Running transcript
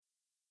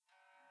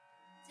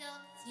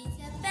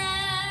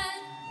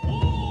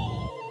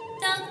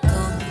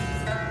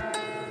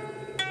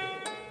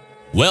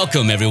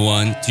Welcome,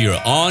 everyone, to your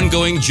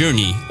ongoing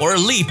journey or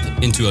leap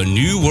into a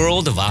new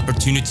world of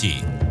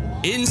opportunity.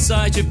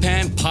 Inside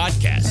Japan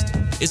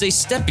Podcast is a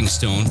stepping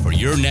stone for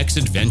your next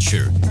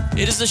adventure.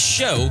 It is a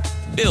show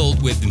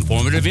filled with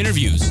informative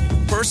interviews,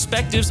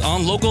 perspectives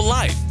on local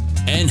life,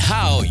 and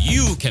how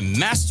you can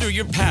master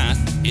your path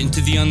into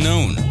the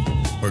unknown.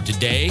 For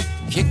today,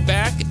 kick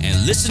back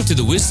and listen to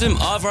the wisdom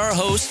of our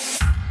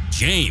host,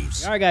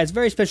 James. All right, guys,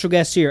 very special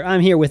guest here.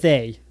 I'm here with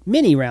a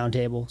mini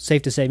roundtable,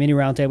 safe to say, mini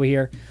roundtable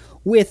here,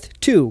 with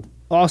two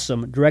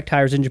awesome direct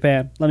hires in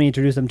Japan. Let me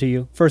introduce them to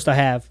you. First, I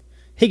have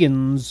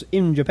Higgins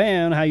in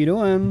Japan. How you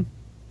doing?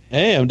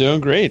 Hey, I'm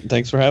doing great.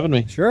 Thanks for having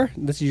me. Sure.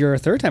 This is your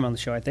third time on the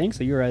show, I think.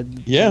 So you're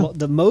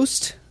the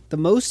most.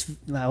 What's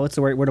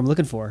the word I'm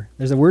looking for?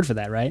 There's a word for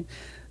that, right?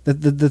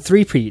 The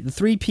three-peat,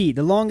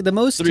 the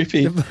most.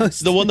 Three-peat,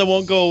 the one that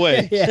won't go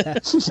away. Yeah,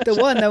 the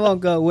one that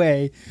won't go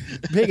away.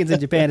 Higgins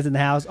in Japan is in the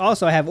house.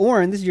 Also, I have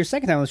Oren. This is your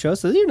second time on the show,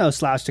 so you're no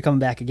slouch to coming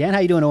back again.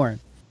 How you doing, Oren?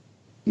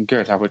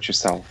 Good. How about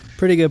yourself?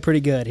 Pretty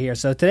good here.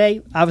 So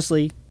today,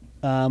 obviously,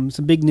 some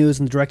big news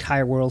in the direct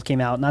hire world came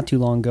out not too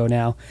long ago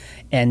now,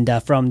 and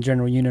from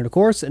General Union, of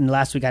course. And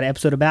last week I got an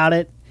episode about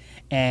it,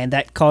 and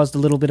that caused a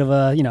little bit of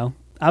a,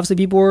 obviously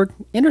people were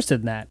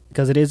interested in that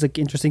because it is an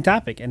interesting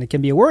topic, and it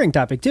can be a worrying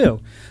topic too.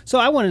 So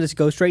I wanted to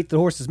go straight to the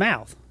horse's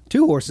mouth.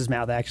 Two horses'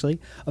 mouth,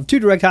 actually, of two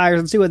direct hires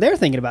and see what they're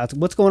thinking about.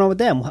 What's going on with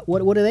them?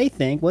 What do they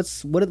think? What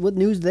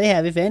news do they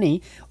have, if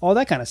any? All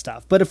that kind of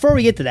stuff. But before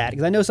we get to that,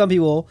 because I know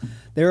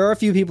there are a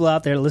few people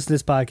out there that listen to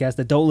this podcast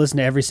that don't listen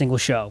to every single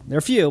show. There are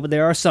a few, but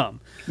there are some.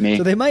 Me.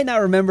 So they might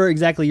not remember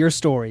exactly your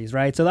stories,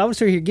 right? So I was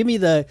here. Give me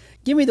the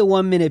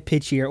 1 minute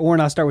pitch here,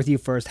 or I'll start with you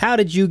first. How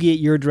did you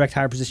get your direct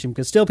hire position?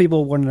 Because still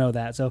people want to know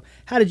that. So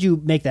how did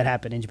you make that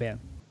happen in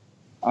Japan?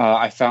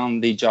 I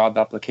found the job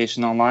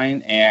application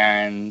online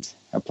and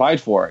applied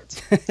for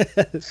it.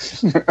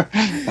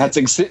 That's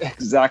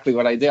exactly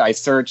what I did. I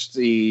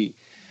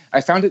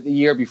found it the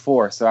year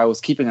before, so I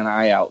was keeping an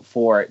eye out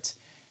for it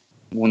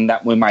when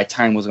my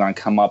time was going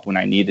to come up when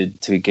I needed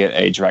to get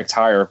a direct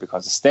hire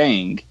because of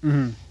staying.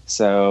 Mm-hmm.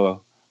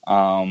 So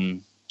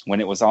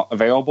when it was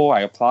available, I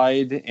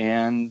applied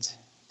and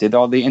did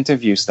all the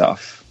interview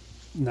stuff.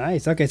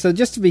 Nice. Okay, so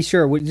just to be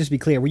sure, just to be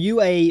clear, were you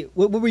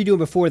what were you doing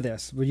before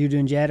this? Were you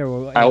doing JET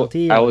or ALT?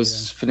 I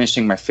was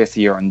finishing my 5th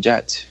year on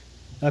JET.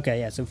 Okay,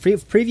 yeah. So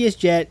previous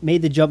JET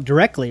made the jump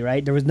directly,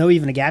 right? There was no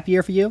even a gap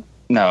year for you?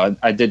 No,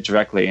 I did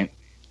directly.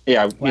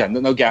 Yeah, wow. Yeah,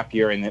 no gap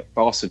year, and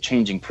also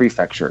changing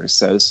prefectures.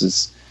 So this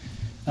is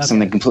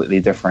something completely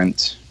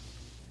different.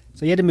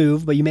 So you had to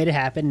move, but you made it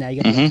happen. Now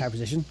you got the entire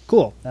position.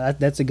 Cool.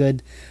 That's a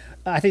good.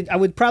 I think I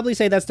would probably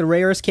say that's the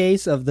rarest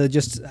case of the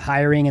just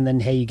hiring and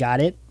then, hey, you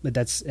got it. But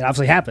it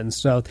obviously happens.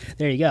 So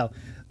there you go.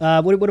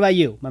 What about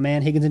you, my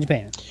man, Higgins in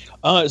Japan?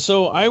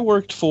 So I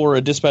worked for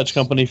a dispatch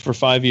company for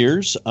 5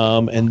 years,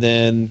 and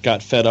then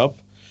got fed up,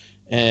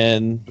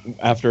 and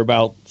after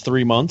about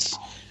 3 months,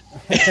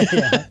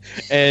 but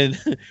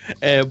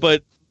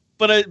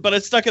I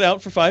stuck it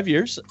out for 5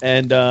 years,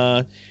 and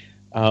had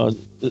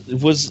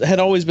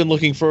always been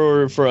looking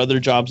for other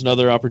jobs and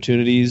other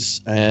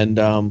opportunities, and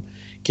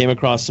came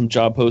across some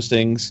job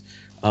postings,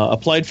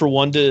 applied for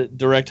one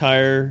direct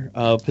hire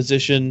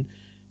position,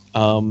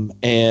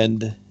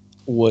 and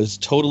was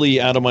totally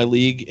out of my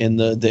league in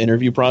the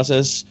interview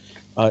process.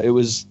 It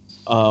was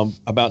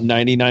about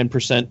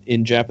 99%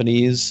 in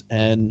Japanese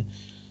and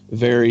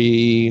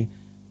very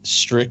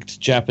strict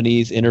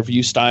Japanese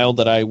interview style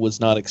that I was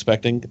not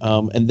expecting.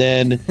 And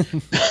then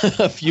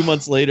a few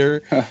months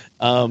later,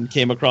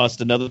 came across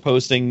another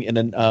posting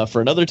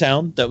for another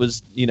town that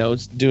was,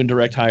 doing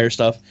direct hire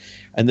stuff.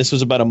 And this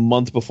was about a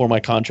month before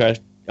my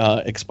contract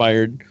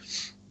expired,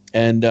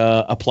 and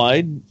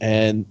applied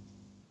and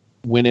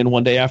went in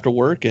one day after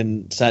work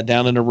and sat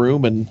down in a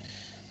room and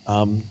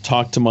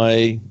talked to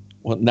my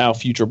now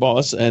future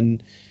boss,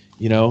 and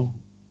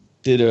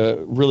did a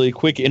really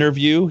quick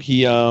interview.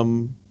 He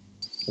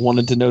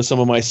wanted to know some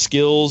of my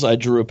skills. I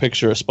drew a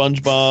picture of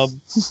SpongeBob.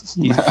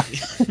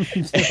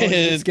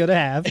 It's good to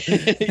have.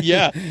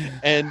 Yeah,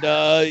 and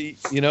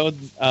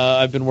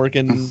I've been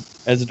working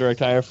as a direct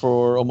hire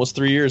for almost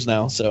 3 years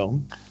now.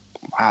 So.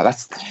 Wow,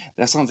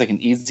 that sounds like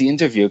an easy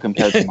interview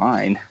compared to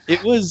mine.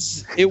 It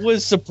was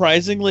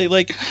surprisingly,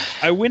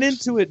 I went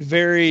into it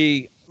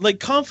very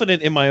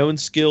confident in my own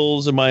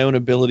skills and my own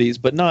abilities,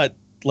 but not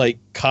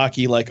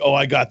cocky, oh,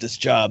 I got this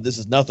job, this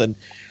is nothing.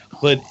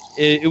 But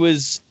it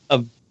was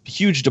a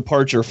huge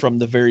departure from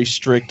the very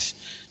strict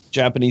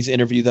Japanese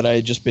interview that I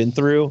had just been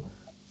through.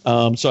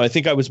 So I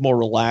think I was more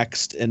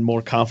relaxed and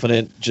more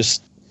confident.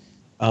 Just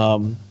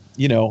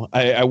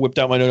I whipped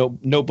out my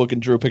notebook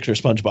and drew a picture of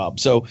SpongeBob.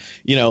 So,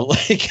 well,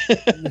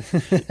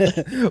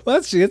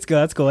 that's good.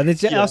 That's cool. And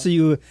it's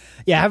also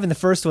having the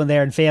first one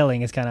there and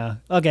failing is kind of,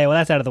 okay, well,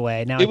 that's out of the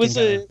way. Now it was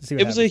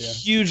a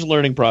huge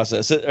learning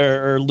process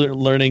or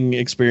learning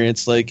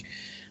experience.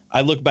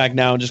 I look back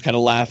now and just kind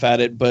of laugh at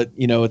it. But,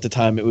 at the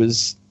time it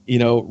was,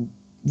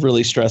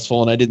 really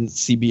stressful and I didn't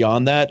see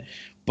beyond that.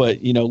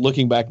 But,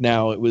 looking back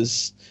now, it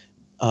was,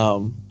 I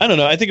don't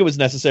know. I think it was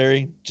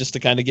necessary just to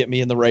kind of get me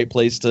in the right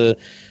place to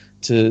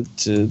to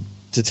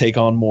take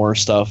on more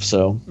stuff.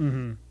 So.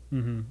 Mm-hmm.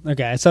 Mm-hmm.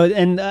 Okay, so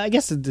and I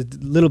guess a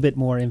little bit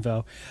more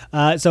info.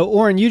 So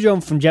Oren, you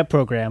joined from Jet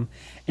Program,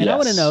 and I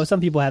want to know. Some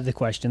people have the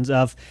questions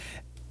of,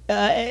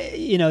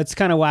 it's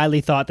kind of widely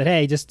thought that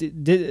hey, just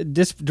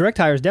direct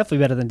hire is definitely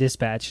better than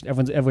dispatch.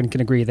 Everyone can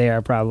agree they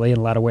are probably in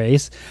a lot of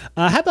ways.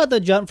 How about the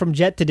jump from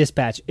Jet to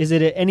dispatch? Is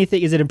it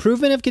anything? Is it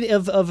improvement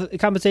of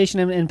compensation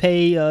and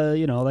pay?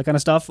 That kind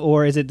of stuff,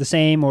 or is it the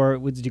same? Or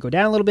did you go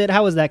down a little bit?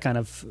 How was that kind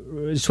of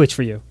switch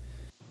for you?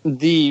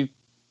 The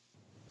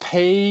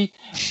pay,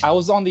 I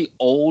was the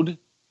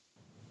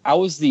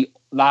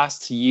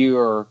last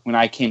year when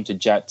I came to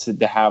Jet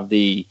to have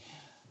the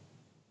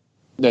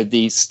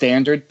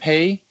standard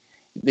pay.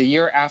 The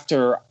year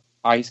after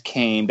I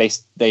came, they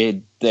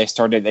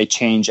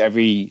changed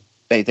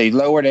they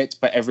lowered it,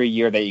 but every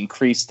year they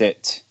increased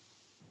it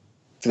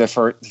for the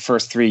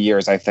first 3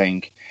 years, I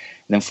think.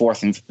 And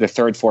then the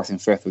third, fourth,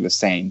 and fifth were the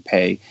same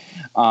pay.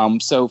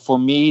 So for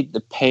me, the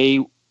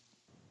pay,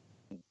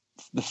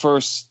 the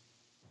first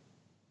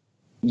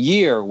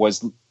year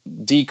was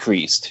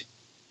decreased,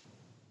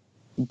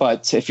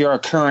 but if you're a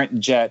current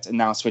Jet and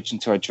now switching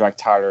to a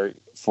direct hire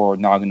for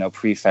Nagano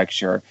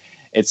Prefecture,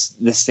 it's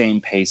the same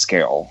pay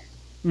scale.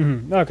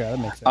 Mm-hmm. Okay, that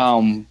makes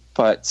sense.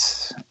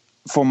 But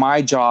for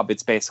my job,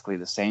 it's basically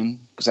the same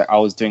because I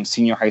was doing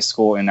senior high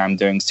school and I'm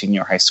doing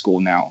senior high school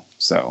now.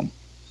 So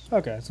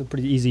okay, so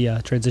pretty easy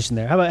transition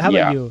there. How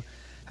about you?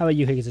 How about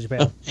you, Higgins of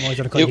Japan? I'm always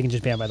going to call you Higgins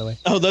of Japan, by the way.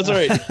 Oh, that's all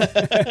right.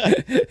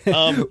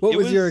 What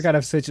was your kind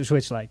of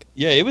switch like?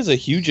 Yeah, it was a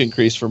huge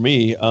increase for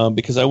me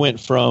because I went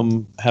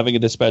from having a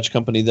dispatch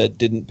company that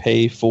didn't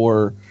pay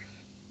for,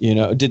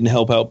 didn't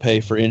help out pay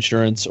for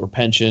insurance or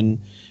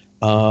pension.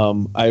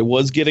 I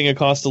was getting a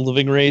cost of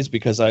living raise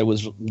because I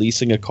was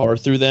leasing a car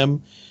through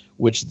them,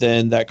 which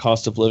then that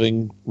cost of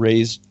living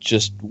raise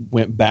just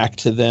went back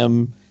to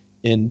them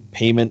in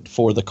payment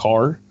for the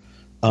car.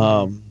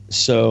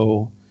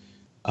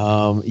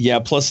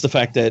 Plus the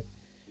fact that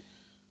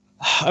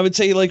I would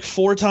say like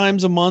 4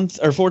 times a month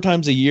or 4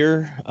 times a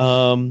year,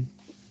 my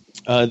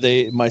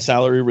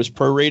salary was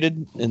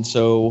prorated. And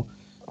so,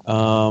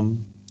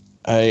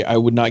 I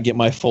would not get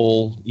my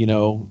full,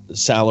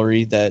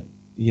 salary that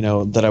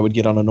I would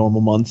get on a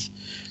normal month,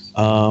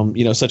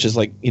 such as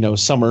like,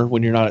 summer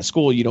when you're not at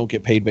school, you don't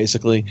get paid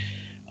basically.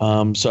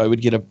 So I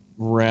would get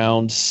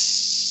around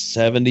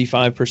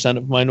 75%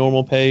 of my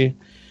normal pay.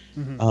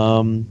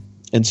 Mm-hmm.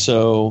 And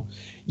so,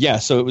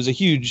 so it was a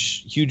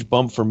huge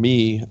bump for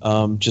me.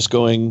 Just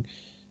going,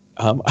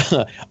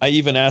 I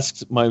even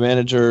asked my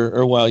manager,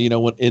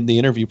 in the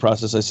interview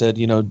process, I said,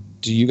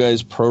 do you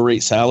guys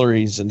prorate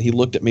salaries? And he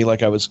looked at me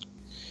like I was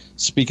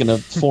speaking a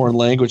foreign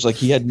language. Like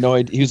he had no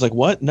idea. He was like,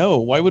 what? No,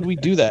 why would we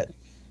do that?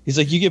 He's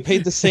like, you get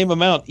paid the same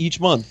amount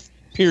each month.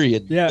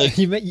 Period. Yeah, like,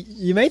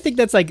 you may think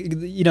that's like I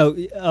know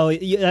a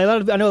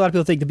lot of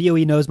people think the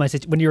BOE knows my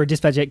situation. When you're a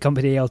dispatch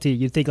company ALT,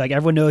 you think like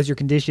everyone knows your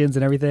conditions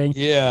and everything.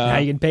 Yeah, and how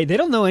you can pay. They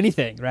don't know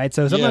anything, right?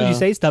 So sometimes you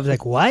say stuff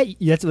like, "What?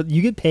 That's what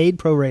you get paid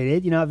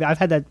prorated." I've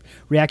had that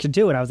reaction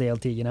too when I was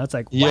ALT. It's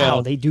like, wow,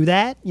 they do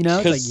that.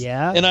 It's like,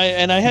 yeah. And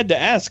I had to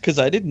ask because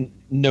I didn't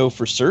know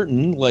for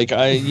certain. Like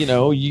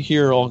you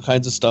hear all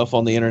kinds of stuff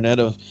on the internet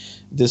of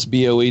this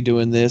BOE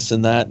doing this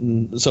and that,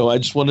 and so I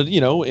just wanted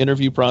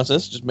interview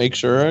process, just make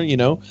sure and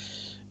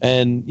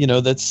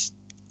that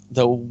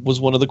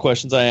was one of the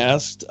questions I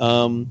asked.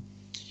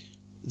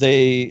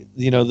 The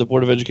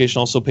Board of Education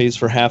also pays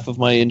for half of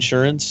my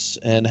insurance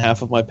and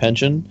half of my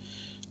pension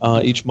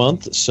each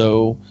month,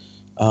 so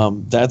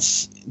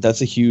that's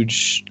a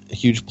huge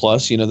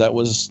plus. That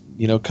was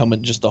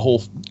coming, just the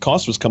whole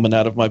cost was coming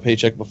out of my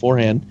paycheck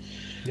beforehand.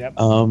 Yep.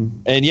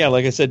 And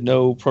like I said,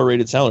 no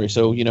prorated salary,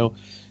 so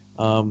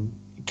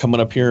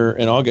coming up here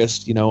in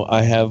August,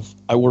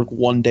 I work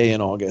 1 day in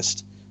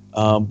August,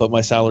 but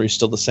my salary is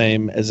still the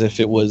same as if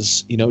it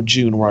was,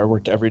 June, where I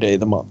worked every day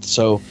of the month.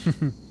 So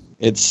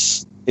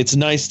it's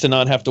nice to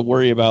not have to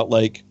worry about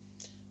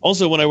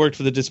also when I worked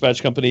for the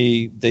dispatch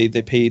company, they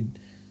paid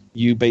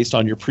you based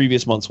on your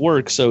previous month's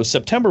work. So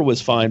September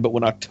was fine, but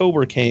when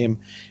October came,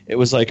 it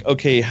was like,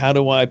 okay, how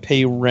do I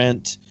pay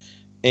rent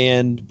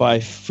and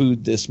buy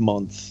food this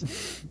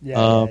month?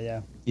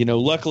 Yeah.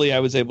 Luckily I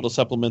was able to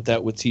supplement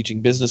that with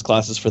teaching business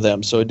classes for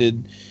them. So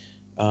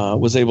I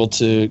was able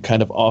to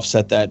kind of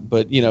offset that,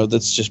 but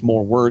that's just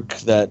more work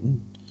that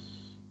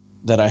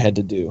I had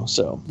to do.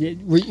 So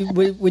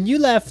when you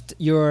left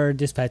your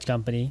dispatch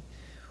company,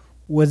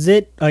 was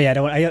it? Oh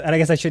yeah, I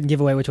guess I shouldn't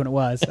give away which one it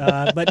was.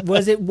 But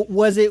was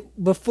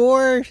it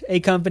before a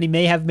company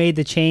may have made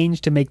the change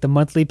to make the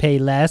monthly pay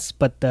less,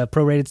 but the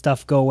prorated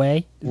stuff go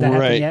away? Did that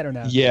happen yet or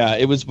no? Yeah,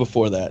 it was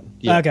before that.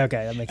 Yeah. Okay,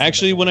 that makes sense.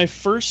 Actually, when I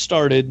first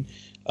started,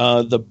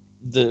 the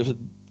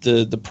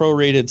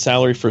prorated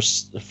salary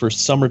for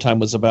summertime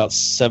was about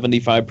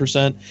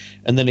 75%,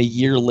 and then a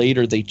year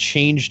later they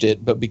changed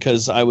it. But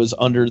because I was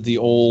under the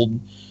old,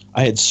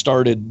 I had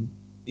started,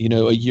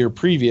 a year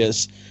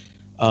previous.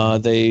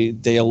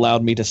 They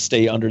allowed me to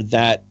stay under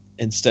that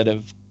instead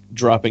of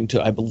dropping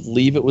to, I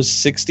believe it was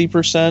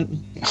 60%.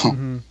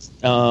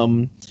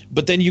 Mm-hmm.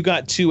 But then you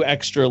got 2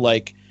 extra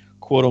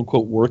quote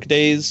unquote work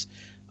days,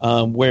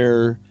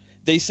 where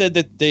they said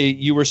that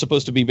you were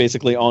supposed to be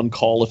basically on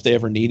call if they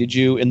ever needed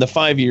you. In the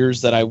 5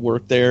 years that I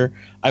worked there,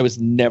 I was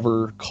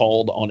never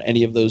called on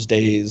any of those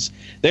days.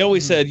 They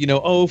always said,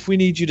 oh, if we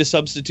need you to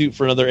substitute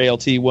for another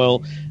ALT,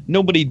 well,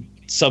 nobody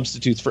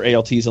substitutes for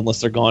ALTs unless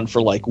they're gone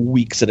for like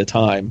weeks at a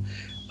time.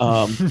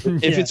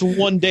 If it's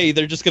one day,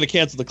 they're just going to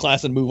cancel the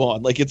class and move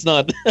on. Like, it's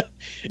not.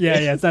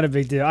 It's not a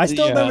big deal. I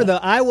still remember though.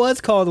 I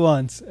was called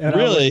once. And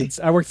really?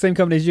 I worked the same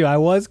company as you. I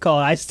was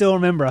called. I still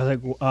remember. I was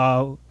like,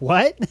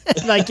 what?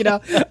 Like, I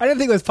didn't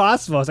think it was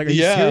possible. I was like, are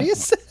you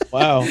serious?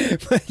 Wow.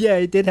 But yeah,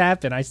 it did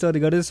happen. I still had to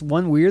go to this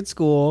one weird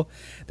school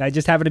that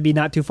just happened to be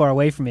not too far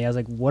away from me. I was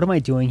like, what am I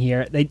doing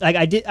here?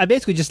 I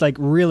basically just like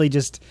really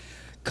just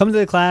come to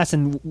the class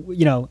and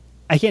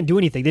I can't do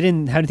anything. They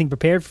didn't have anything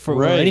prepared for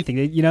or anything.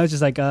 It's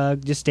just like,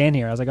 just stand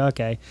here. I was like,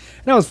 okay.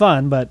 And that was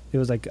fun, but it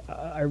was like,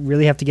 I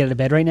really have to get out of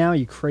bed right now. Are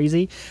you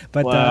crazy?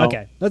 But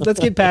okay,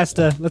 let's get past.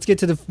 Let's get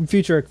to the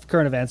future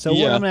current events. So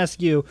what I'm going to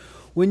ask you,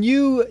 when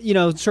you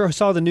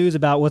saw the news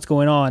about what's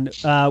going on,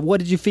 what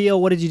did you feel?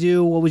 What did you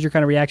do? What was your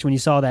kind of reaction when you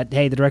saw that?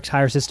 Hey, the direct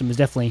hire system is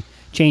definitely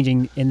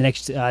changing in the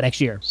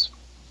next year.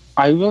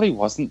 I really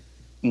wasn't.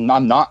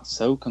 I'm not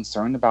so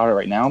concerned about it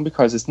right now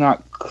because it's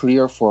not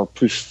clear for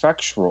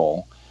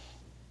prefectural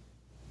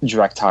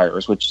direct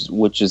hires, which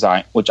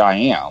I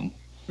am.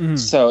 Mm-hmm.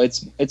 So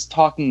it's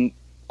talking.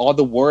 All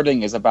the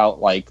wording is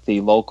about like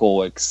the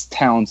local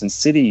towns and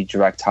city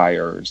direct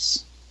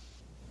hires.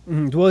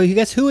 Mm-hmm. Well, I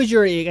guess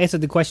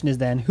the question is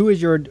then who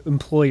is your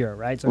employer,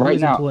 right? So who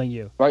is employing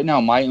you? Right now,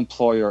 my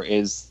employer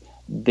is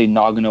the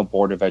Nagano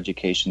Board of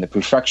Education, the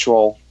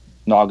prefectural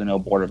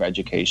Nagano Board of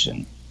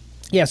Education.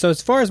 Yeah, so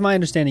as far as my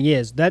understanding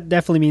is, that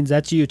definitely means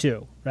that's you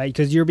too, right?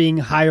 Because you're being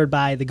hired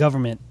by the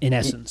government in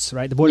essence,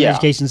 right? The Board of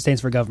Education stands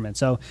for government.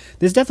 So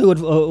this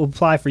definitely would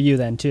apply for you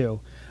then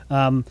too.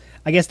 I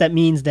guess that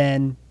means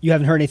then you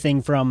haven't heard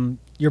anything from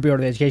your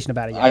Board of Education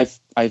about it yet.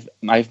 I've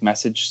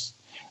messaged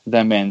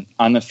them, and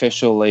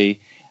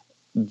unofficially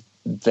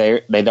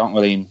they don't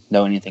really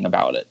know anything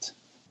about it.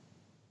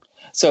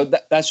 So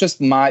that's just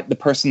the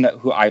person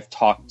who I've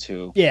talked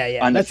to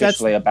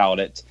unofficially about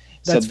it.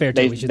 That's fair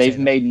too. They've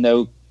made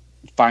no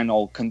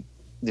final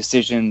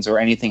decisions or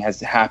anything has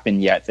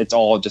happened yet. It's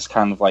all just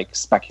kind of like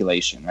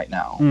speculation right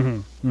now.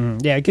 Mm-hmm. Mm-hmm.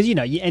 Yeah, because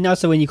and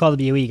also when you call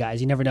the BOE guys,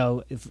 you never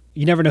know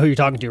who you're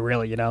talking to.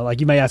 Really, like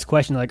you may ask a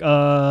question like,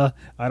 I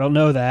don't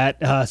know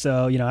that.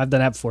 So I've done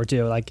that before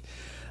too. Like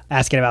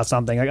asking about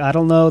something like, I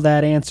don't know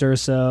that answer.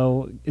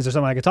 So is there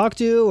someone I could talk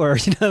to, or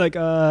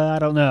I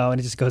don't know, and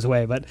it just goes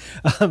away. But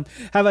how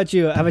about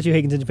you? How about you,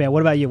 Higgins in Japan?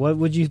 What about you? What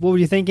were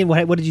you thinking?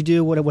 What did you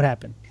do? What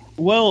happened?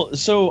 Well,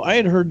 so I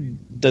had heard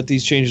that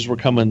these changes were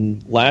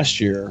coming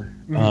last year,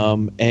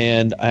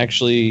 and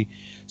actually,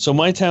 so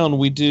my town,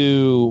 we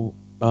do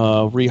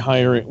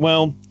rehiring.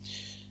 Well,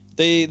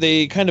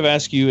 they kind of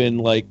ask you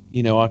in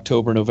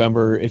October,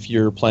 November if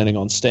you're planning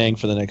on staying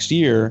for the next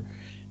year,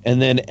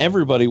 and then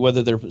everybody,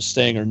 whether they're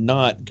staying or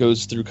not,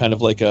 goes through kind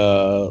of like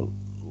a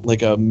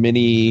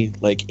mini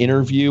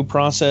interview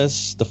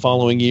process the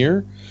following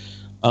year.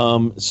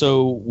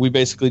 So we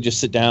basically just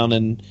sit down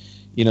and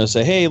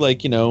say, hey,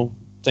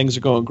 things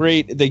are going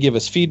great. They give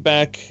us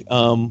feedback.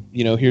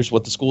 Here's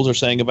what the schools are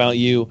saying about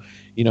you.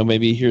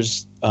 Maybe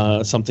here's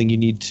something you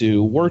need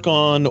to work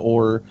on,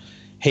 or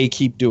hey,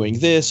 keep doing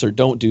this or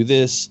don't do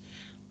this.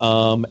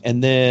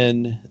 And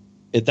then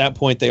at that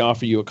point, they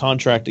offer you a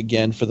contract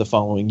again for the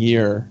following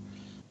year.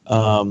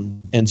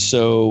 And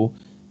so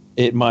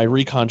at my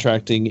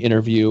recontracting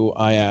interview,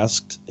 I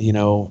asked,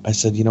 I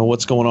said,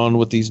 what's going on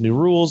with these new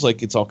rules?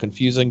 Like, it's all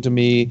confusing to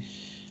me.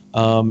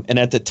 And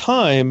at the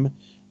time,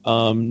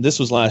 this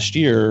was last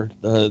year,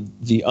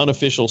 the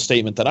unofficial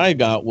statement that I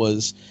got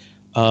was,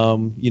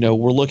 we're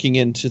looking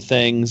into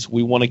things.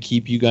 We want to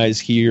keep you guys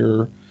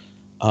here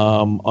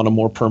on a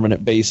more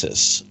permanent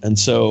basis. And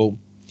so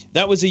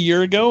that was a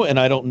year ago, and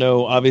I don't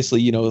know,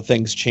 obviously,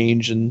 things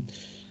change and,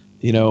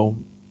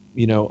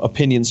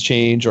 opinions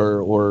change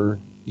or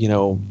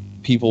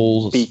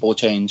people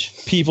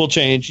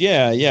change.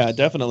 Yeah,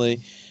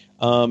 definitely.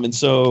 And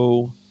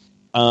so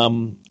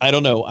I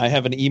don't know. I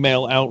have an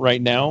email out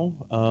right now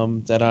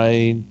that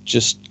I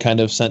just kind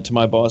of sent to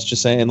my boss,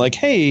 just saying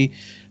hey,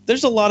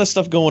 there's a lot of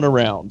stuff going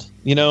around,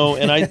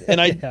 and I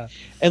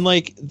and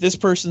this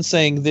person's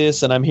saying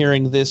this, and I'm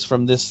hearing this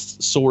from this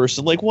source,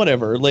 and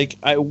whatever.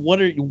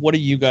 What are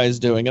you guys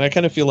doing? And I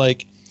kind of feel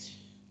like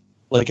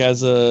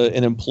as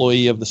an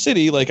employee of the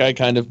city, I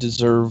kind of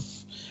deserve.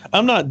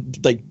 I'm not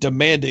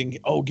demanding,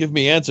 give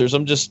me answers.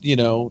 I'm just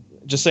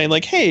just saying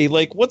hey,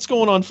 what's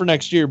going on for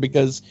next year,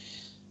 because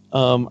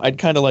I'd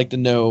kind of like to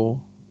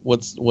know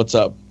what's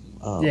up.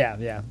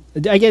 Yeah.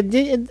 I get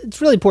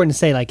it's really important to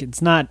say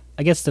it's not.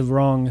 I guess the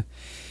wrong.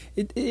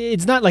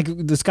 It's not like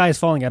the sky is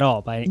falling at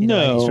all by any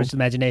stretch of the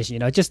imagination.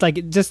 It's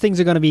just things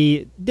are going to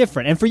be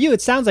different. And for you,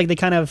 it sounds like they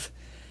kind of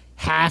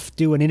half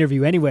do an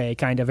interview anyway,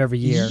 kind of every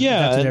year.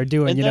 Yeah, that's what they're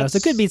doing. So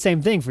it could be the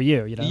same thing for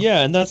you.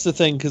 Yeah, and that's the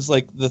thing, because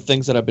the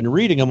things that I've been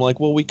reading, I'm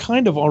well, we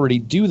kind of already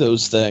do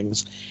those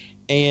things.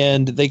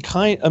 And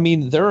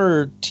there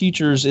are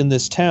teachers in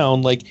this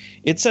town, like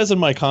it says in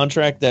my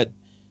contract that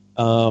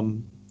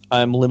I'm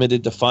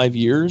limited to 5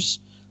 years.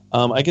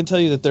 I can tell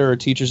you that there are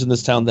teachers in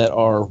this town that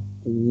are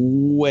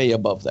way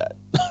above that.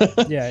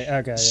 Yeah.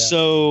 Okay. Yeah.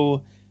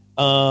 So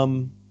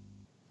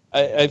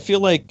I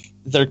feel like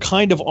they're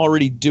kind of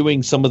already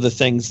doing some of the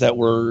things that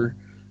were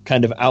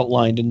kind of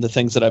outlined in the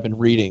things that I've been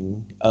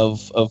reading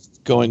of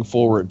going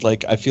forward.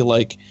 Like, I feel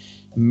like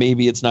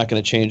maybe it's not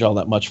going to change all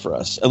that much for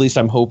us. At least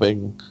I'm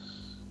hoping.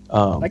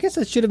 I guess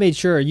I should have made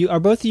sure. You are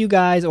both of you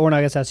guys, or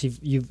I guess are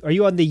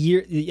you on the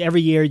year? Every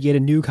year you get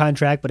a new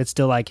contract, but it's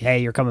still like, hey,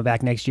 you're coming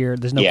back next year.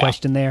 There's no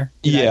question there.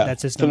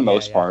 That's just for the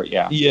most part.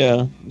 Yeah.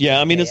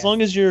 I mean, as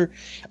long as you're,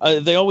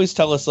 they always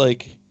tell us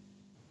like,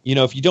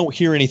 if you don't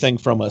hear anything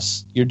from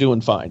us, you're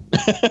doing fine.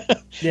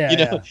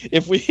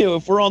 If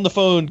we're on the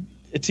phone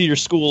to your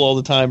school all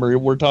the time, or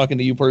we're talking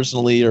to you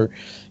personally, or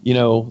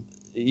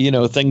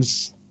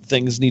things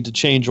need to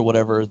change or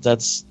whatever,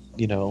 that's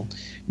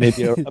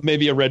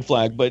maybe a red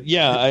flag. But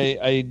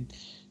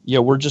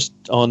we're just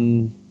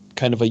on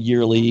kind of a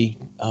yearly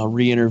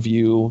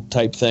re-interview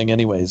type thing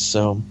anyways.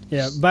 So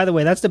by the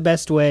way, that's the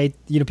best way,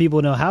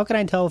 people know, how can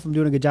I tell if I'm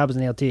doing a good job as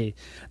an ALT?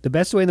 The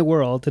best way in the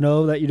world to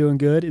know that you're doing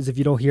good is if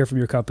you don't hear from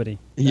your company.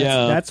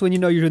 That's when you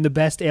know you're doing the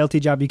best ALT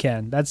job you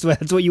can. That's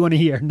what you want to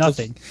hear.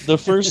 Nothing. The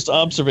first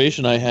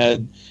observation I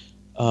had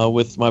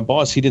with my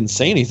boss, he didn't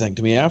say anything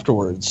to me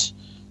afterwards,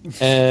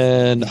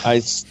 and I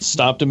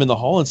stopped him in the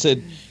hall and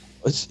said,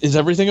 is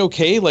everything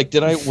okay? Like,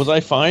 was I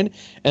fine?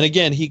 And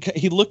again,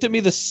 he looked at me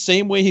the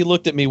same way he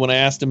looked at me when I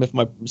asked him if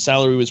my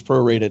salary was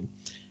prorated. And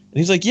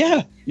he's like,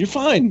 yeah, you're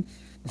fine.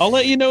 I'll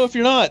let you know if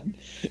you're not.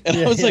 And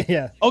I was like,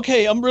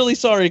 okay, I'm really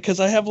sorry,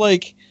 because I have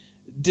like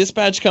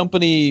dispatch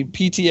company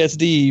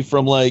PTSD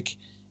from like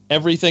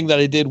everything that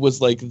I did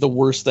was like the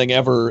worst thing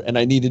ever, and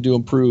I needed to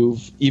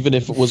improve, even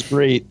if it was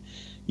great.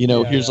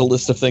 Here's a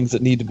list of things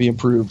that need to be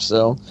improved.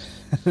 So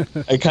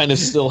I kind of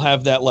still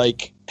have that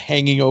like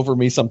hanging over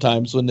me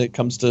sometimes when it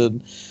comes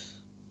to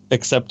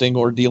accepting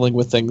or dealing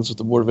with things with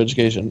the Board of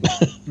Education.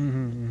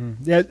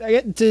 Yeah,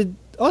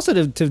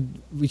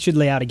 we should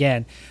lay out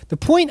again. The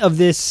point of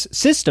this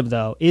system,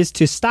 though, is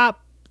to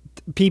stop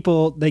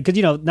people, because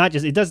not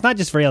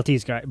just for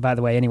ALTs, by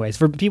the way. Anyways,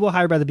 for people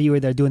hired by the BOE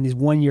that are doing these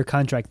 1-year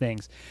contract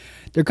things,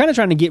 they're kind of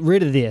trying to get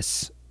rid of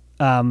this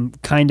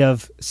kind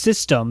of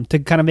system to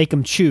kind of make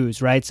them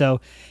choose, right?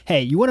 So,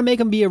 hey, you want to make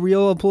them be a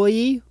real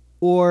employee,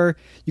 or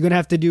you're going to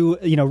have to do,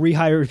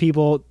 rehire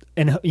people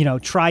and,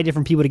 try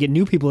different people to get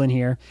new people in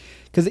here.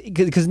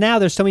 Because now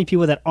there's so many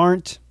people that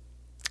aren't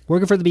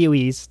working for the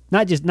BOEs,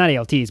 not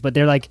ALTs, but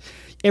they're like,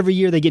 every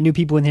year they get new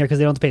people in here because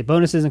they don't have to pay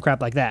bonuses and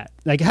crap like that.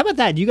 Like, how about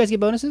that? Do you guys get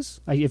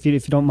bonuses? If you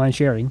don't mind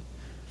sharing.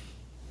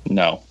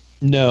 No.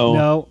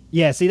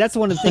 Yeah, see, that's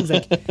one of the things.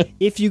 Like,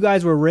 if you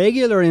guys were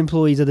regular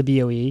employees of the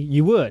BOE,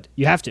 you would.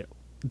 You have to.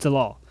 It's a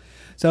law.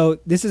 So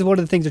this is one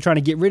of the things they're trying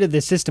to get rid of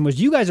this system,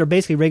 was you guys are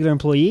basically regular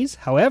employees.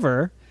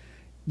 However,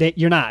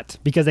 you're not,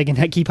 because they can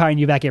keep hiring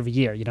you back every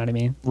year. You know what I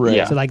mean? Right.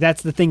 Yeah. So like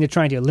that's the thing they're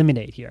trying to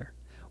eliminate here,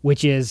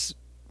 which is,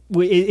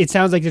 it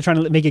sounds like they're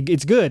trying to make it.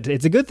 It's good.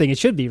 It's a good thing. It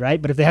should be,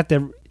 right. But if they have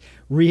to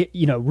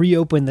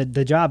reopen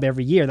the job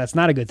every year, that's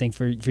not a good thing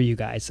for you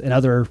guys and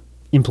other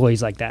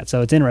employees like that. So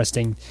it's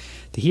interesting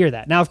to hear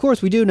that. Now, of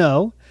course, we do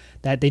know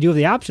that they do have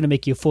the option to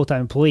make you a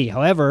full-time employee.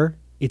 However,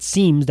 it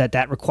seems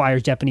that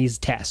requires Japanese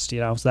test,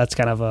 so that's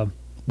kind of a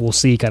we'll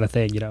see kind of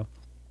thing,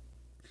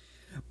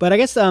 But I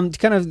guess to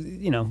kind of,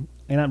 and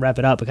not wrap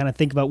it up, but kind of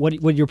think about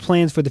what your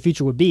plans for the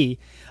future would be.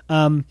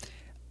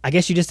 I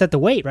guess you just have to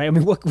wait, right? I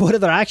mean, what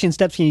other action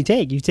steps can you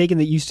take? You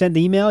sent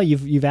the email,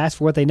 you've asked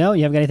for what they know,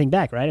 you haven't got anything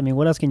back, right? I mean,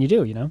 what else can you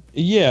do,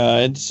 Yeah,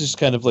 it's just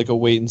kind of like a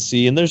wait and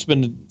see. And there's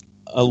been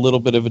a little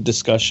bit of a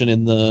discussion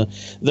in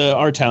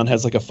our town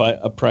has like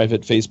a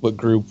private Facebook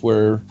group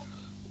where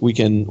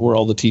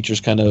all the teachers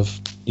kind of,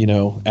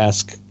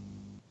 ask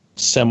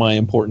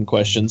semi-important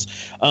questions.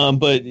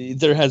 But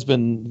there has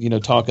been,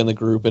 talk in the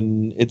group,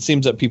 and it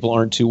seems that people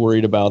aren't too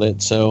worried about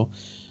it. So,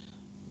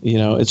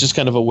 it's just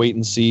kind of a wait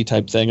and see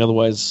type thing.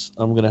 Otherwise,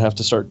 I'm going to have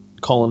to start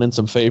calling in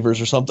some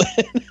favors or something.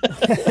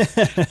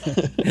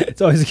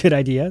 It's always a good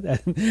idea.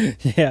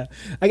 Yeah.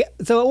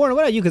 So, Warren,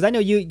 what about you? Because I know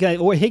you guys,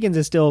 or Higgins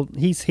is still,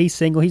 he's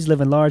single, he's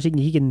living large.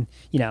 He can,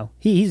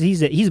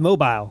 he's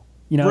mobile.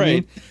 You know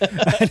right. what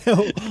I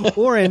mean? I know,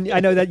 Warren, I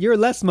know that you're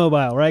less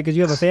mobile, right? Because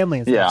you have a family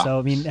and stuff. Yeah. So,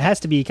 I mean, it has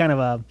to be kind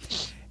of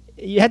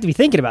you have to be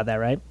thinking about that,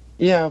 right?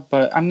 Yeah,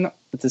 but I'm not,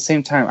 at the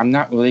same time, I'm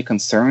not really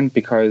concerned,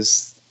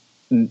 because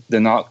the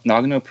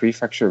Nagano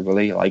Prefecture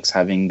really likes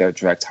having their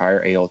direct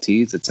hire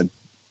ALTs. It's an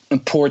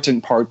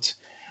important part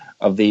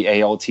of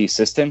the ALT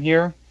system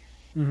here.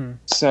 Mm-hmm.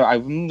 So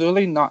I'm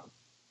really not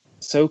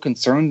so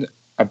concerned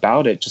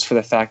about it, just for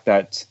the fact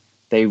that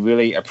they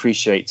really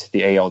appreciate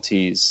the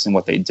ALTs and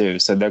what they do.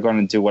 So they're going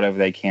to do whatever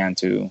they can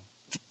to,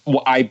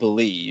 I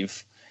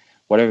believe,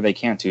 whatever they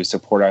can to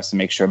support us and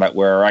make sure that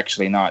we're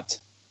actually not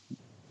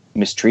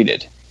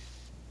mistreated.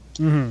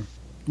 Mm-hmm.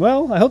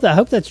 Well, I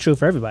hope that's true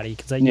for everybody,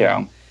 because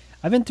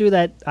I've been through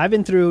that. I've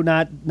been through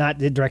not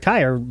the direct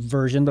hire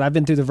version, but I've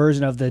been through the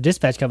version of the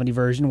dispatch company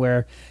version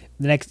where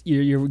the next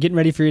you're getting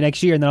ready for your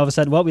next year, and then all of a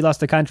sudden, well, we lost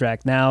the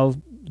contract. Now,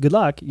 good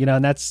luck,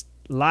 and that's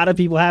a lot of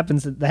people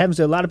happens. That happens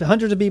to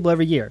hundreds of people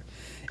every year.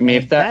 I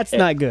mean, that's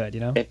not good,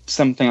 If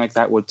something like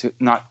that would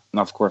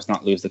of course,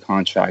 not lose the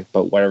contract,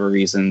 but whatever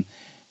reason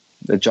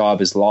the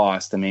job is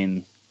lost. I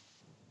mean,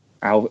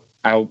 I'll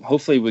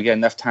hopefully we get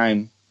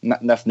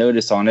enough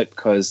notice on it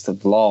because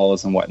of the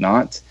laws and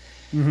whatnot.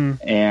 Mm-hmm.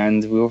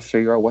 And we'll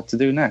figure out what to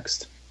do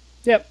next.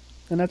 Yep,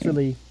 and that's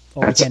really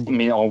all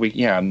we can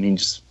do. I mean,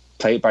 just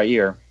play it by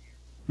ear.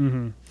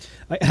 Mm-hmm.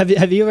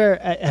 Have you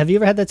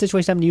ever had that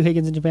situation happen to you,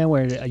 Higgins, in Japan,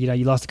 where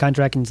you lost the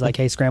contract and it's like,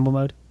 hey, scramble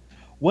mode?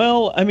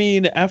 Well, I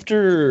mean,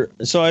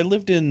 so I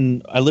lived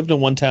in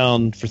one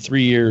town for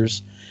 3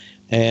 years,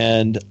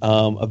 and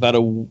about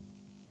a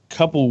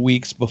couple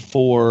weeks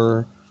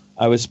before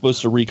I was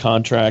supposed to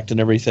recontract and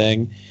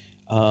everything.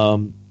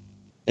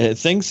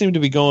 Things seemed to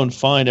be going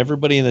fine.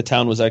 Everybody in the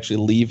town was actually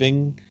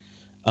leaving,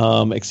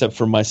 except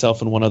for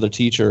myself and one other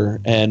teacher.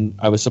 And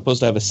I was supposed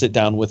to have a sit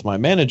down with my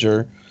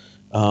manager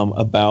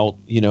about,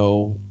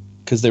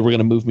 because they were going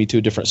to move me to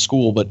a different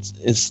school, but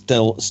it's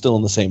still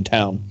in the same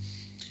town.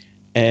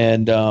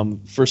 And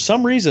for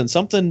some reason,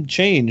 something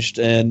changed,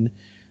 and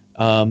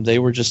they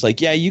were just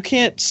like, "Yeah, you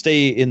can't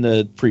stay in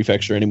the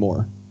prefecture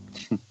anymore."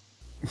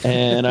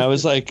 And I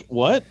was like,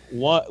 what?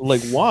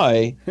 Like,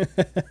 why?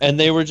 And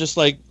they were just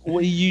like,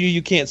 well,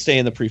 you can't stay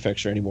in the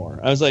prefecture anymore.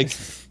 I was like,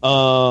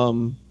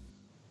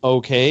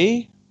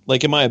 okay.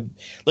 Like, I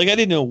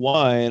didn't know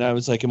why. And I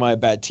was like, am I a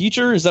bad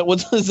teacher? Is that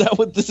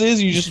what this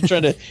is? You just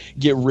trying to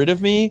get rid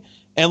of me?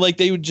 And like,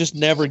 they would just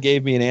never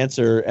gave me an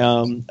answer.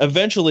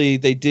 Eventually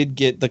they did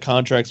get the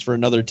contracts for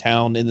another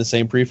town in the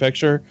same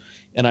prefecture.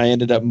 And I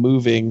ended up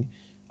moving,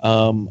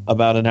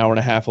 about an hour and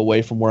a half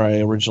away from where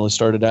I originally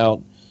started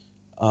out.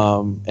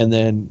 And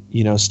then,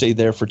 stayed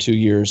there for 2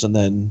 years, and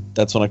then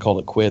that's when I called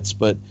it quits.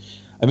 But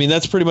I mean,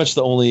 that's pretty much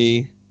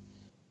they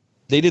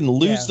didn't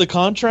lose the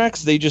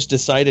contracts. They just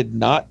decided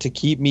not to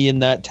keep me in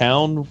that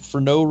town for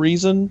no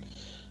reason.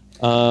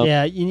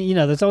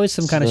 There's always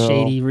some kind of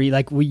shady,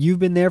 you've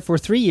been there for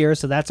 3 years,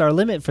 so that's our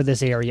limit for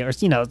this area, or,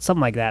 something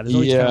like that. There's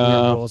always kind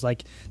of weird rules.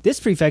 Like, this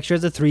prefecture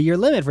has a 3-year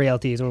limit for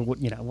ALTs, or,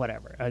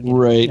 whatever.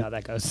 Right. You know how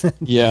that goes.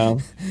 Yeah.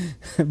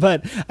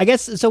 But I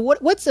guess, so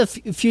what's the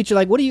future,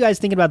 like, what are you guys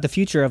thinking about the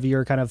future of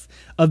your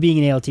of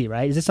being an ALT,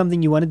 right? Is this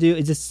something you want to do?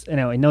 Is this,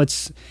 I know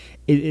it's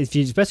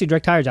especially a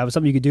direct hire job, it's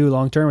something you could do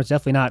long term. It's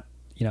definitely not,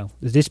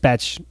 the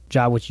dispatch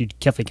job, which you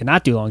definitely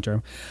cannot do long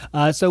term.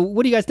 So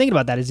what are you guys thinking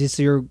about that? Is this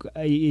are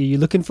you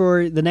looking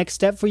for the next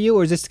step for you,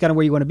 or is this kind of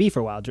where you want to be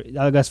for a while?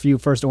 I guess for you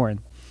first, Oren.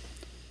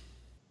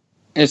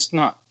 It's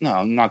not. No,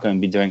 I'm not going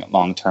to be doing it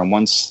long term.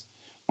 Once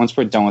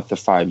we're done with the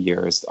 5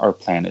 years, our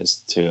plan is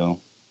to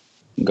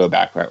go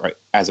back right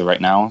as of right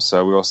now.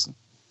 So we'll.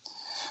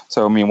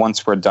 So I mean,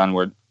 once we're done,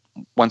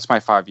 once my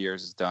 5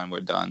 years is done,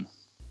 we're done.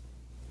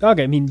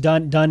 Okay, I mean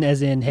done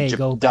as in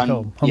go back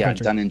home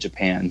country. Done in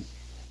Japan.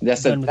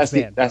 That's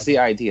the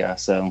idea.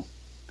 So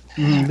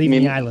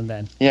leaving the island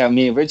then. Yeah, I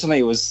mean originally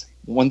it was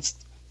once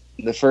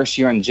the first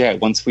year on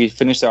Jet. Once I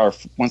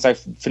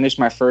finished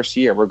my first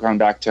year, we're going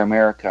back to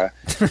America,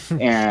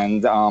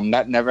 and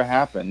that never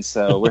happened.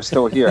 So we're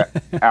still here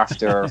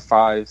after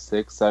 5,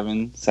 6,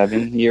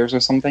 7 years or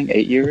something,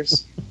 8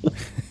 years.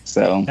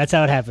 So that's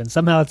how it happens.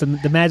 Somehow it's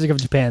the magic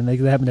of Japan. It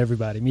happen to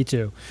everybody. Me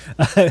too.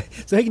 So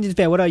Higgins,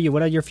 Japan. What are you?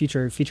 What are your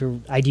future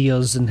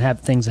ideals and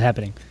things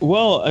happening?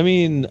 Well, I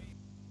mean,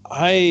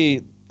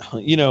 I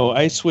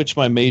switched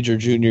my major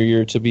junior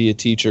year to be a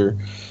teacher,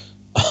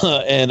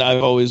 and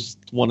I've always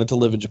wanted to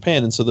live in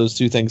Japan, and so those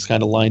two things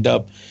kind of lined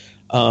up.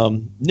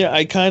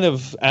 I kind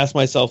of ask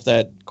myself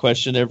that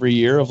question every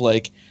year of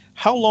like,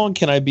 how long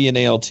can I be an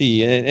ALT?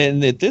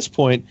 And at this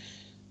point,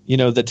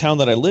 the town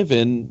that I live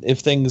in, if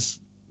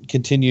things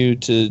continue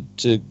to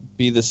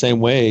be the same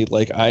way,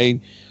 like I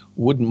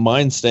wouldn't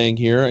mind staying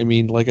here. I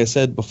mean, like I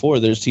said before,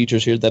 there's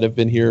teachers here that have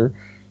been here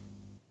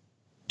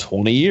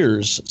 20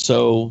 years.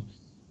 So,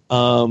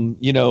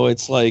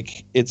 it's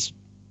like, it's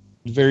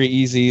very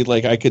easy.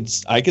 Like I could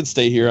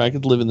stay here. I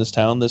could live in this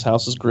town. This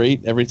house is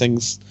great.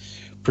 Everything's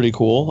pretty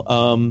cool.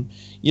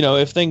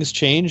 If things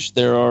change,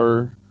 there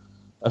are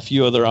a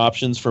few other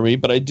options for me,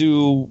 but I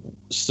do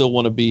still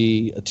want to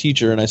be a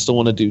teacher, and I still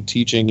want to do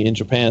teaching in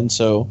Japan.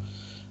 So,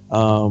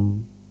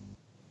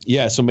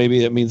 so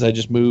maybe that means I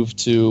just move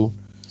to,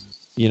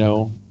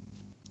 an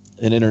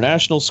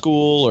international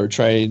school or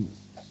try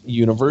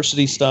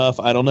university stuff.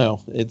 I don't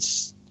know.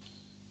 It's,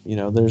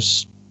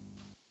 there's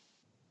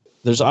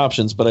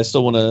options, but I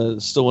still want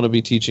to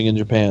be teaching in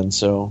Japan.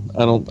 So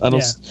I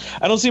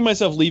don't see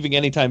myself leaving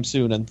anytime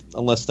soon,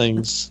 unless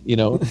things,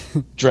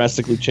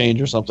 drastically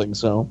change or something.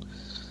 So.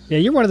 Yeah,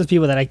 you're one of those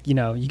people that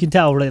you can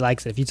tell really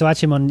likes it. If you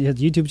watch him on his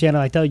YouTube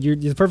channel, I tell you,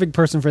 you're the perfect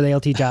person for the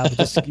LT job.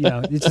 Just,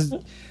 it's just,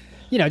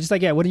 just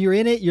like, when you're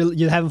in it,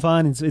 you're having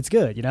fun. It's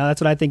good. That's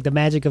what I think the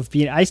magic of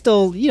being. I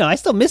still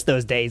miss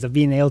those days of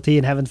being an LT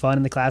and having fun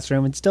in the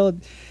classroom, and still,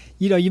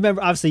 you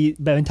remember, obviously,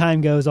 but when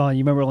time goes on,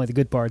 you remember only the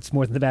good parts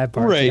more than the bad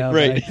parts. Right,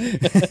 right.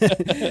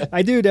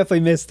 I do definitely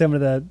miss some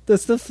of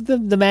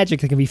the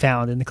magic that can be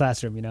found in the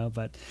classroom,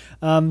 But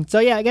so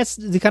yeah, I guess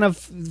the kind of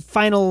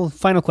final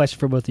question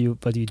for both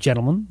of you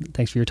gentlemen.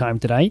 Thanks for your time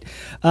tonight.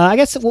 I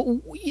guess a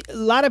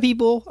lot of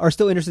people are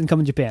still interested in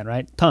coming to Japan,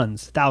 right?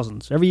 Tons,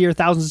 thousands every year.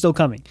 Thousands are still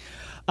coming.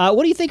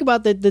 What do you think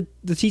about the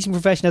teaching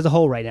profession as a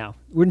whole right now?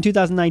 We're in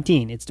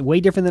 2019. It's way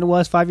different than it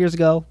was 5 years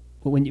ago.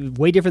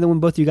 Way different than when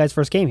both of you guys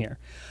first came here.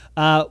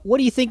 What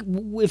do you think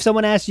if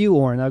someone asks you,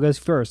 Oren? I'll go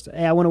first.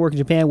 Hey, I want to work in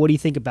Japan. What do you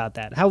think about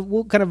that?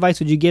 What kind of advice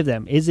would you give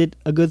them? Is it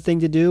a good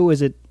thing to do?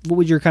 What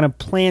would your kind of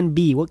plan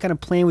be? What kind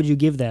of plan would you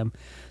give them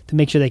to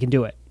make sure they can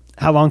do it?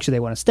 How long should they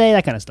want to stay?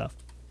 That kind of stuff.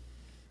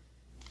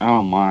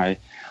 Oh my.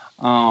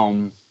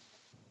 I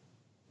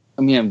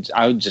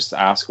would just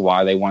ask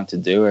why they want to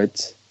do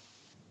it.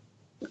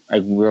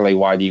 Like, really,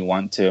 why do you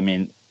want to?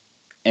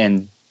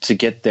 And to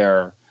get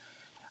there,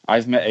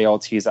 I've met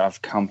ALTs that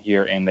have come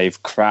here and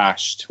they've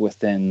crashed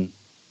within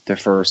the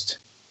first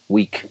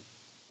week.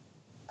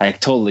 Like,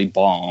 totally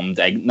bombed.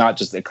 Like, not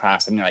just the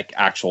class, like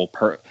actual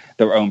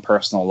their own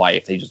personal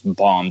life. They just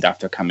bombed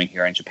after coming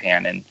here in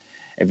Japan, and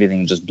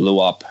everything just blew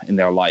up in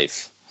their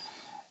life.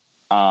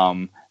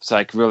 So,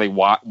 like, really,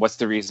 what's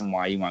the reason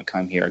why you want to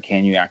come here?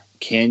 Can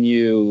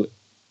you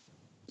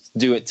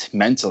do it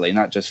mentally,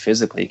 not just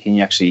physically? Can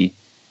you actually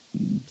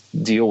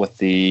deal with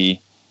the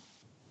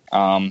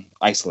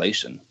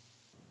isolation?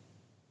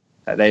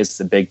 That is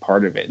the big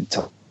part of it,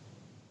 until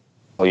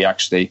you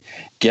actually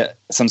get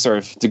some sort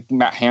of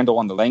handle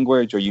on the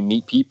language, or you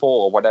meet people,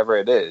 or whatever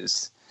it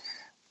is.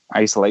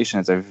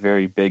 Isolation is a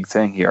very big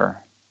thing here,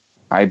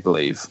 I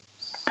believe.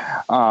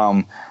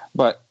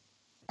 But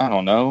I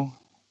don't know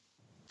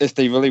if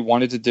they really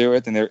wanted to do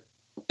it, then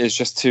it's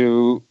just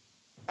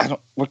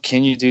what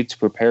can you do to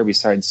prepare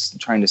besides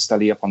trying to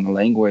study up on the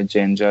language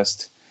and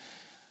just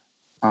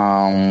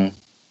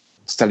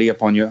study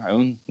up on your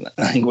own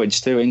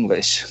language too,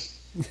 English.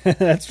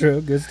 That's true.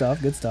 Good stuff.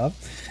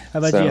 How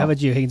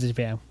about you, Higgins in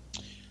Japan?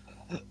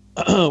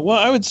 Well,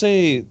 I would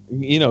say,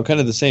 kind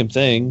of the same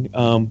thing.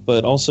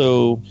 But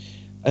also,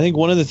 I think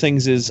one of the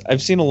things is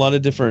I've seen a lot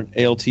of different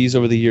ALTs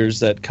over the years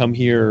that come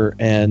here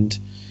and,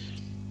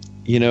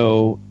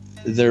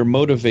 their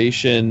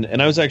motivation.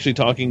 And I was actually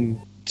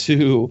talking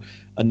to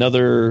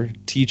another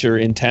teacher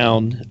in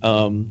town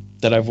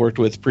that I've worked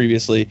with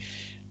previously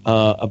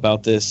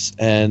about this.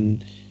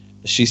 And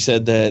she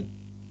said that,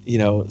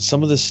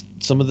 some of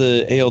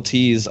the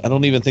ALTs, I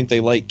don't even think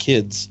they like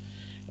kids.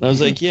 And I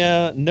was like,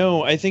 yeah,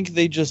 no, I think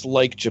they just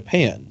like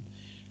Japan,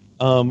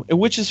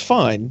 which is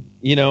fine.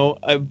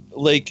 I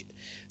like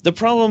the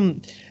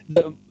problem,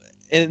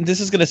 and this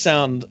is going to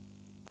sound,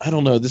 I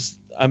don't know,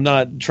 I'm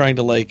not trying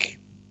to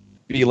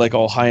be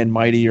all high and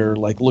mighty or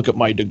look at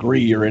my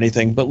degree or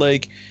anything, but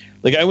like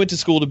I went to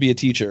school to be a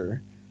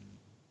teacher.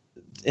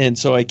 And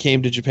so I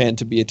came to Japan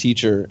to be a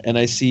teacher, and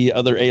I see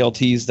other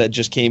ALTs that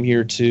just came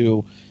here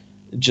to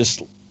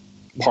just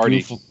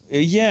party.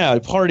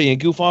 Party and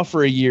goof off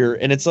for a year.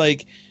 And it's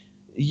like,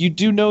 you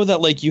do know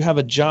that you have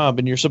a job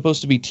and you're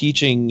supposed to be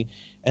teaching.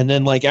 And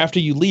then after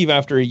you leave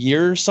after a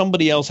year,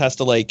 somebody else has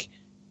to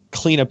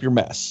clean up your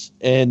mess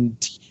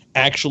and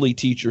actually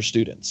teach your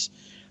students.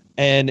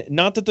 And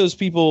not that those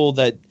people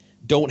that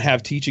don't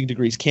have teaching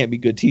degrees can't be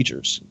good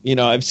teachers.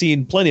 I've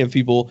seen plenty of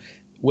people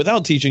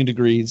without teaching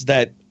degrees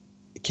that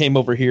came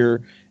over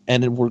here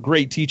and were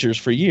great teachers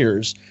for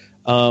years.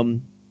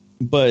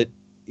 But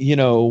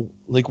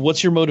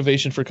what's your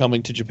motivation for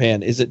coming to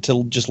Japan? Is it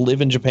to just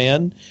live in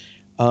Japan?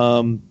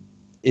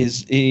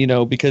 Because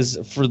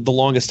for the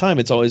longest time,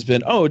 it's always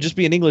been, just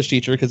be an English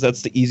teacher, because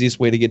that's the easiest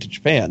way to get to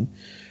Japan.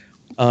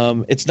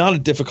 It's not a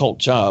difficult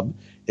job.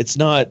 It's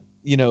not,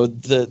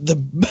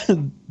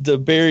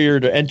 the barrier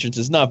to entrance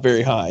is not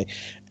very high,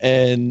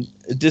 and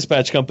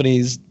dispatch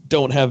companies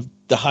don't have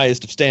the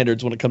highest of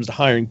standards when it comes to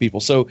hiring people.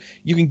 So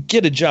you can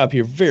get a job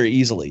here very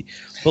easily.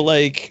 But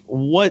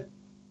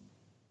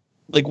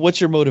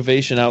what's your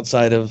motivation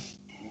outside of,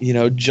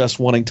 just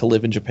wanting to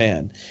live in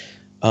Japan?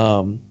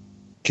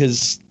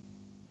 Because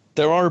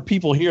there are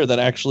people here that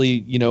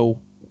actually,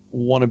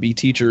 want to be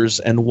teachers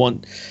and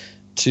want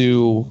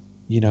to,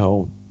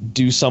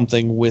 do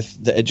something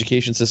with the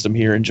education system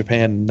here in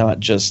Japan, not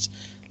just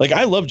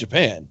I love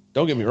Japan.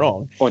 Don't get me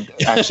wrong. Well,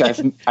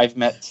 actually, I've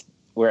met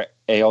where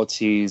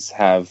ALTs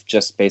have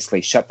just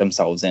basically shut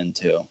themselves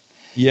into.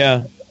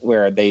 Yeah.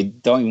 Where they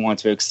don't even want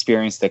to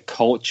experience the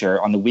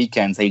culture. On the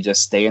weekends, they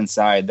just stay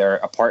inside their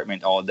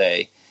apartment all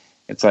day.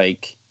 It's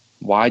like,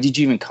 why did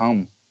you even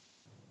come?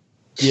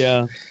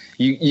 Yeah.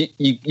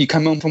 You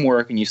come home from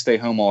work and you stay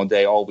home all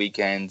day, all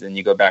weekend, and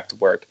you go back to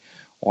work.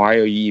 Why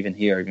are you even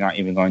here? You're not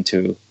even going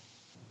to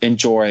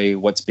enjoy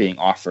what's being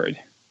offered.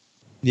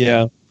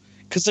 Yeah.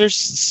 Because there's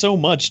so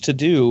much to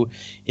do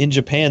in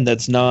Japan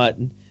that's not...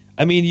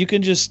 you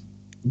can just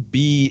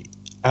be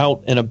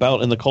out and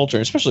about in the culture,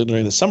 especially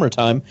during the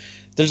summertime.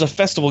 There's a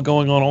festival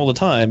going on all the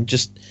time.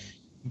 Just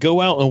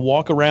go out and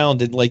walk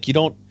around, and you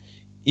don't,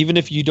 even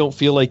if you don't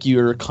feel like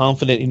you're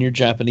confident in your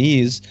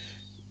Japanese,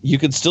 you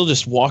can still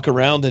just walk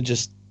around and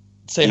just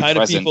say hi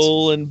present. to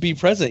people and be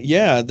present.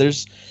 Yeah,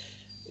 that's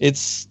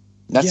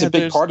a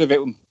big part of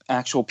it. When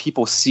actual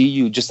people see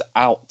you just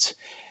out,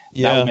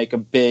 that will make a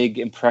big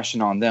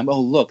impression on them. Oh,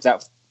 look,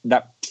 that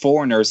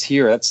foreigner's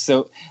here.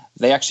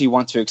 They actually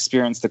want to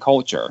experience the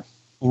culture,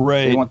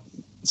 right?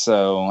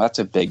 So that's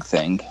a big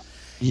thing.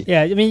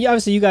 Yeah, I mean,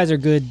 obviously, you guys are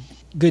good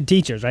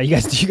teachers, right? You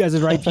guys are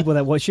the right people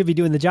that should be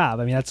doing the job.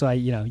 I mean, that's why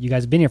you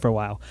guys have been here for a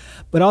while.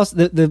 But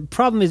also, the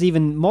problem is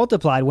even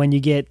multiplied when you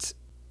get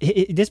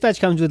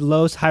dispatch comes with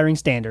low hiring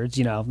standards.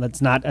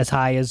 That's not as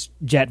high as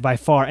Jet by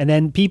far. And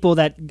then people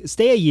that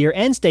stay a year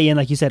and stay in,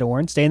 like you said,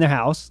 Oren, stay in their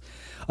house.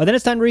 Oh, then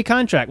it's time to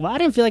recontract. Well, I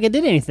didn't feel like I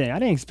did anything. I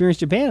didn't experience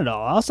Japan at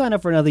all. I'll sign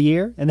up for another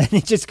year, and then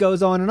it just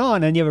goes on,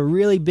 and you have a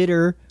really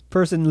bitter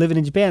person living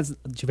in Japan.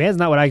 Japan's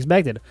not what I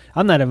expected.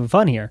 I'm not having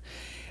fun here.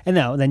 And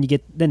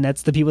then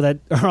that's the people that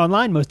are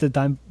online most of the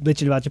time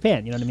bitching about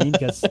Japan. You know what I mean?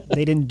 Because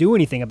they didn't do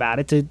anything about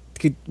it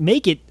to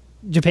make it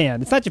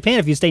Japan. It's not Japan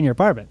if you stay in your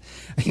apartment.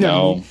 You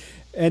know what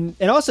I mean?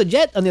 And also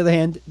Jet, on the other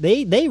hand,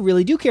 they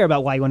really do care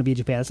about why you want to be in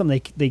Japan. It's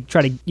something they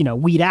try to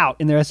weed out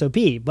in their SOP.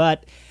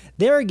 But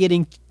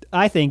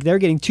I think they're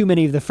getting too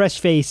many of the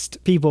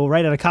fresh-faced people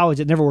right out of college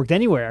that never worked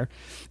anywhere.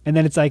 And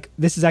then it's like,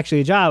 this is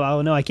actually a job.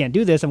 Oh, no, I can't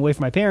do this. I'm away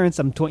from my parents.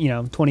 I'm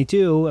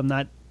 22. I'm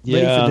not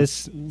ready for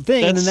this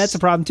thing. And then that's a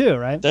problem too,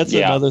 right? That's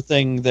another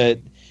thing that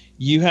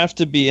you have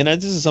to be, and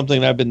this is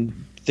something that I've been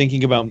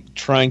thinking about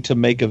trying to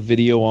make a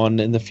video on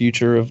in the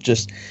future of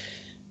just,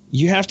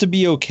 you have to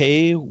be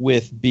okay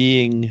with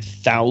being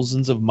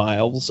thousands of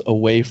miles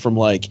away from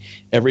like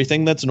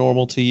everything that's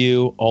normal to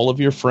you, all of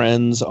your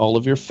friends, all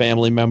of your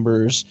family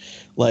members,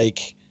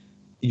 like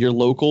your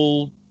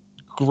local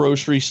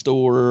grocery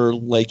store,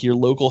 like your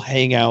local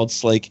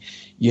hangouts. Like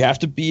you have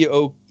to be,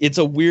 it's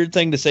a weird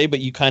thing to say, but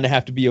you kind of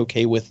have to be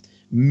okay with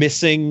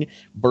missing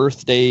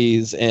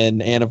birthdays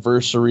and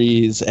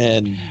anniversaries,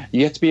 and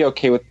you have to be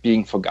okay with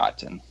being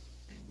forgotten.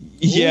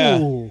 Yeah.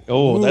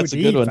 That's deep.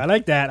 A good one. I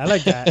like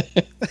that.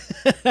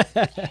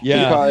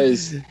 Yeah.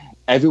 Because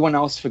everyone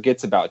else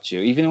forgets about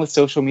you. Even with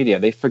social media,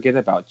 they forget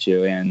about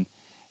you. And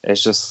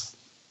that's just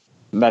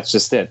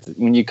it.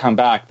 When you come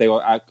back,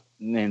 and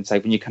it's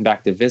like when you come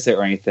back to visit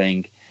or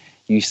anything,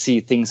 you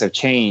see things have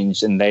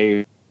changed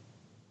and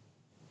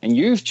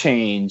you've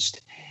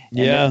changed.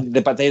 Yeah.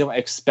 But they don't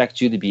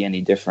expect you to be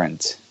any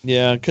different.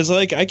 Yeah. Cause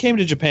like I came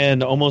to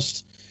Japan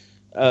almost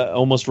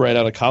right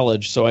out of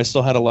college. So I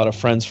still had a lot of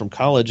friends from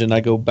college, and I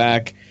go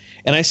back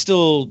and I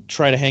still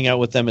try to hang out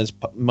with them as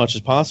much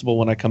as possible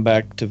when I come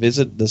back to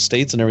visit the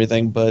States and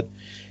everything. But,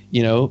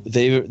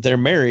 they're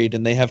married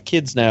and they have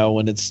kids now,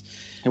 and it's.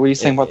 What are you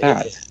saying about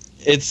that?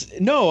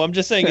 I'm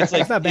just saying it's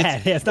like, it's not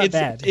bad. It's not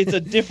bad. It's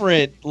a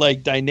different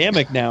like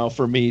dynamic now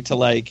for me to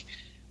like,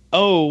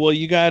 oh, well,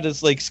 you got to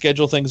like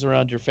schedule things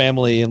around your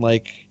family, and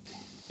like,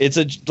 it's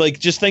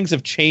just things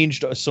have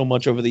changed so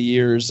much over the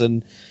years,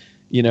 and,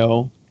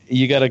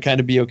 you got to kind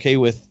of be okay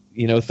with,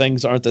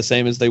 things aren't the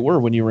same as they were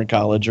when you were in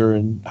college or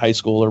in high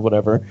school or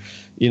whatever,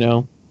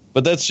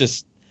 but that's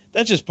just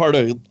part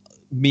of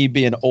me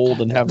being old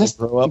and having to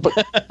grow up.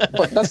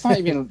 but that's not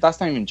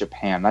even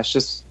Japan. That's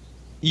just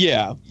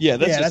that's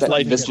just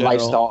life. This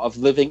lifestyle of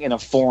living in a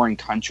foreign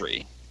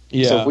country.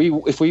 Yeah. So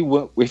if we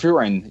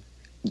were in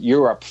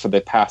Europe for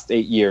the past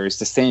 8 years,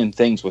 the same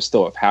things would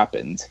still have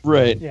happened.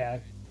 Right. Yeah.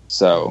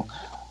 So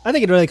I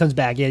think it really comes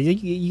back. Yeah,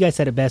 you guys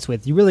said it best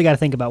with, you really got to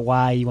think about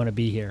why you want to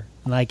be here.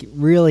 And like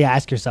really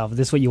ask yourself, is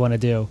this what you want to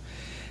do?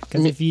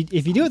 Because if you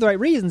do it the right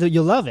reasons,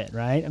 you'll love it,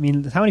 right? I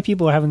mean, how many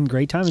people are having a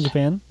great time in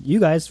Japan? You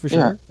guys, for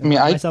sure. Yeah. I mean,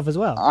 myself as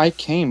well. I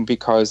came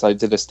because I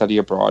did a study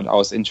abroad. I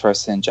was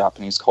interested in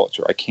Japanese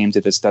culture. I came to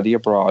the study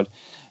abroad,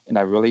 and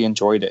I really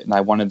enjoyed it. And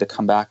I wanted to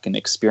come back and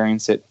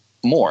experience it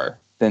more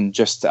than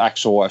just a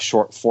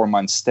short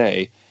 4-month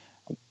stay.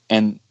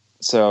 And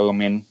so, I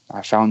mean,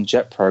 I found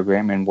JET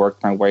program and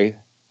worked my way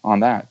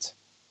on that.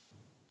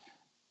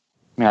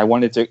 I mean, I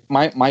wanted to.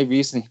 My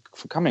reason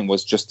for coming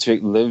was just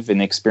to live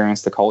and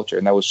experience the culture,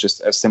 and that was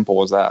just as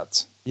simple as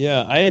that.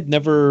 Yeah, I had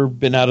never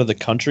been out of the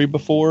country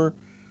before.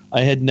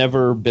 I had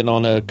never been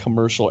on a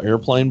commercial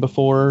airplane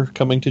before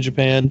coming to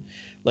Japan.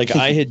 Like,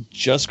 I had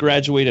just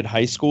graduated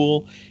high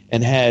school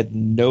and had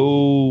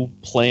no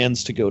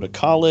plans to go to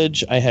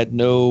college. I had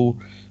no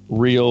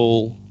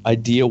real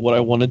idea what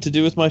I wanted to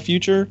do with my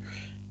future.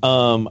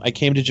 I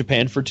came to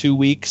Japan for 2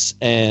 weeks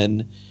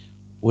and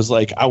was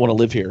like, I want to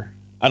live here.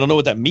 I don't know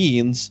what that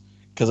means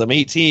because I'm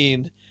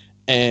 18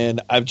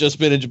 and I've just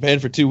been in Japan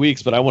for 2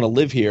 weeks, but I want to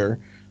live here.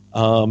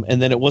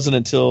 And then it wasn't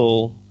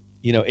until,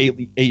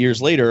 8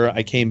 years later,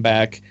 I came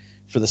back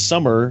for the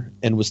summer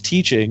and was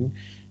teaching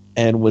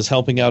and was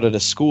helping out at a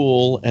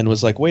school and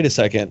was like, wait a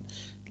second,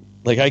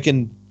 like I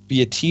can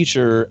be a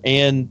teacher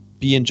and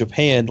be in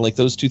Japan. Like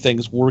those two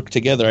things work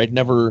together. I'd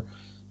never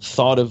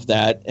thought of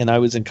that. And I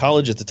was in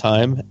college at the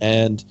time,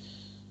 and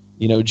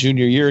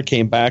junior year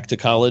came back to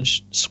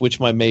college, switched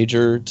my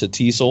major to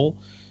TESOL,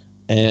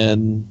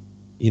 and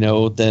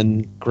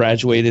then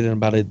graduated, and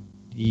about a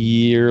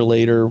year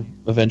later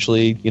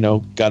eventually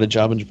got a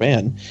job in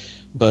Japan.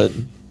 But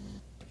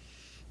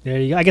There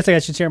you go. I guess I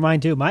should share mine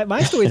too.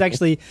 My story is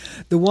actually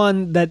the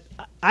one that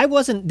I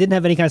didn't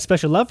have any kind of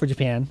special love for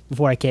Japan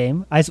before I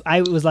came.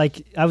 I was like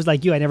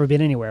you. I'd never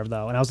been anywhere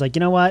though, and I was like, you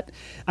know what?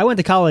 I went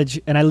to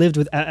college and I lived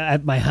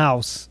at my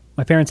house,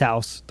 my parents'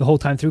 house, the whole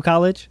time through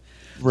college.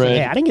 Right. So,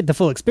 hey, I didn't get the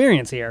full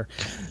experience here.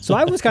 So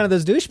I was kind of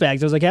those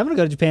douchebags. I was like, hey, I'm going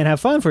to go to Japan,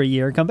 have fun for a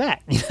year, and come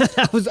back.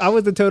 I was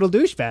the total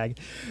douchebag.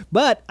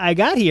 But I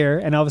got here,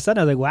 and all of a sudden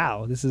I was like,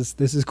 wow, this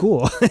is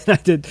cool. And I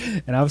did,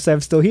 and obviously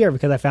I'm still here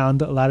because I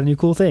found a lot of new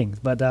cool things.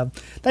 But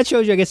that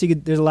shows you, I guess,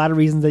 there's a lot of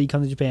reasons that you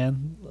come to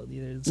Japan.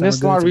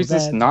 There's a lot of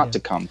reasons not to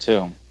come,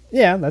 too.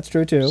 Yeah, that's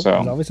true, too. So.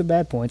 There's always some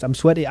bad points. I'm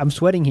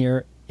sweating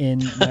here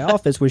in my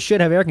office, which should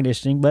have air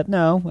conditioning, but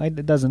no,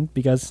 it doesn't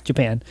because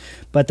Japan.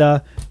 But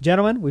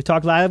gentlemen, we've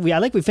talked live.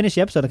 We finished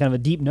the episode on kind of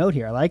a deep note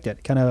here. I liked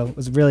it. Kind of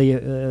was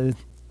really.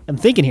 I'm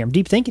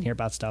deep thinking here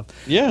about stuff.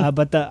 Yeah.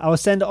 But I will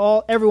send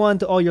everyone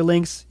to all your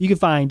links. You can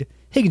find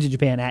Higgins in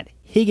Japan at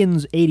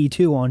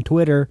Higgins82 on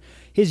Twitter.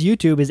 His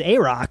YouTube is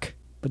A-Rock,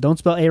 but don't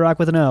spell A-Rock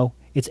with an O.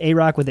 It's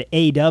A-Rock with an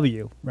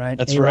A-W, right?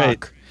 That's A-Rock.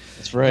 right.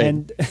 That's right.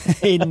 And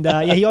he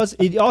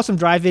awesome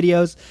drive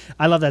videos.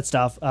 I love that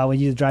stuff. When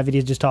you do drive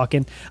videos, just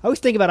talking. I always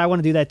think about I want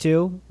to do that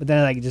too, but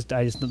then I just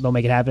don't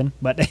make it happen.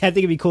 But I think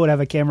it'd be cool to have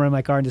a camera in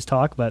my car and just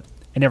talk, but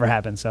it never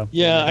happens. So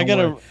yeah, I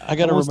gotta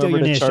remember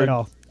to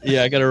charge.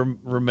 Yeah, I gotta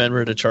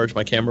remember to charge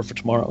my camera for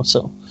tomorrow.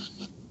 So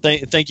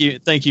thank you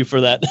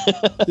for that.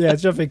 Yeah,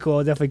 it's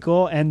definitely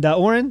cool. And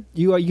Oren,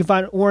 you can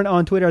find Oren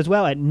on Twitter as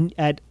well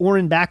at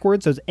Oren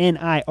backwards. So it's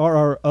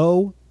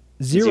NIRRO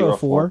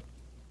 04.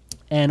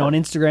 And on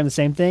Instagram, the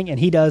same thing. And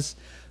he does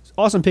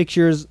awesome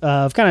pictures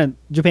of kind of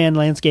Japan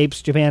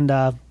landscapes, Japan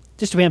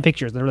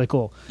pictures. They're really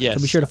cool. Yes.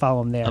 So be sure to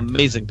follow him there.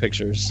 Amazing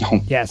pictures.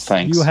 Yes.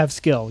 Thanks. You have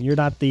skill. You're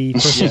not the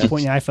person who's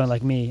pointing your iPhone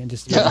like me and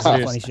just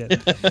funny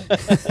shit.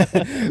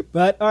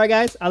 But, all right,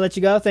 guys, I'll let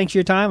you go. Thanks for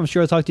your time. I'm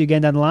sure I'll talk to you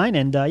again down the line.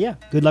 And,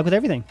 good luck with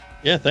everything.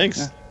 Yeah,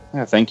 thanks.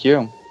 Yeah, thank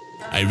you.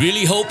 I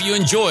really hope you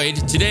enjoyed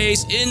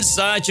today's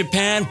Inside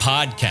Japan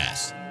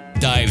podcast.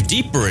 Dive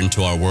deeper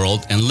into our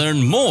world and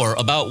learn more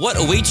about what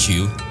awaits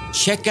you.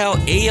 Check out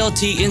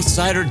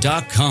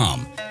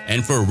altinsider.com.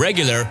 And for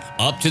regular,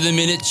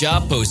 up-to-the-minute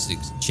job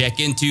postings, check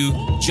into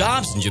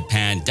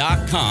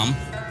jobsinjapan.com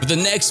for the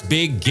next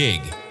big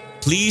gig.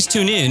 Please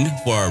tune in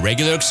for our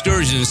regular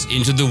excursions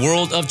into the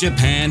world of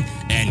Japan,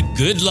 and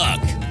good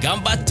luck.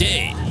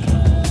 Ganbatte!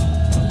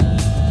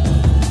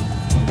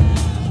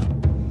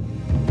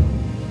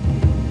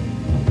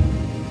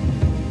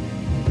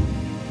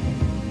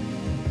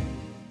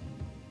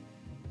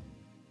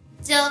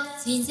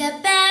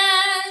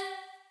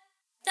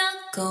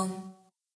 jobsinjapan.com